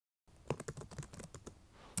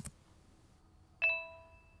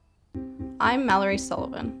I'm Mallory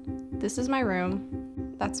Sullivan. This is my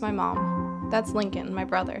room. That's my mom. That's Lincoln, my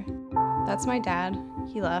brother. That's my dad.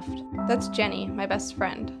 He left. That's Jenny, my best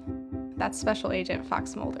friend. That's Special Agent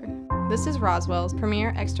Fox Mulder. This is Roswell's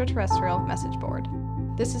premier extraterrestrial message board.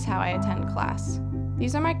 This is how I attend class.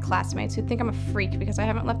 These are my classmates who think I'm a freak because I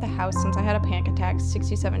haven't left the house since I had a panic attack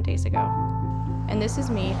 67 days ago. And this is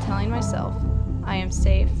me telling myself, I am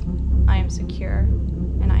safe, I am secure,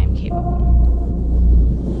 and I am capable.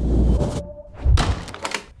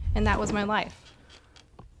 And that was my life.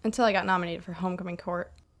 Until I got nominated for homecoming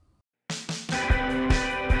court.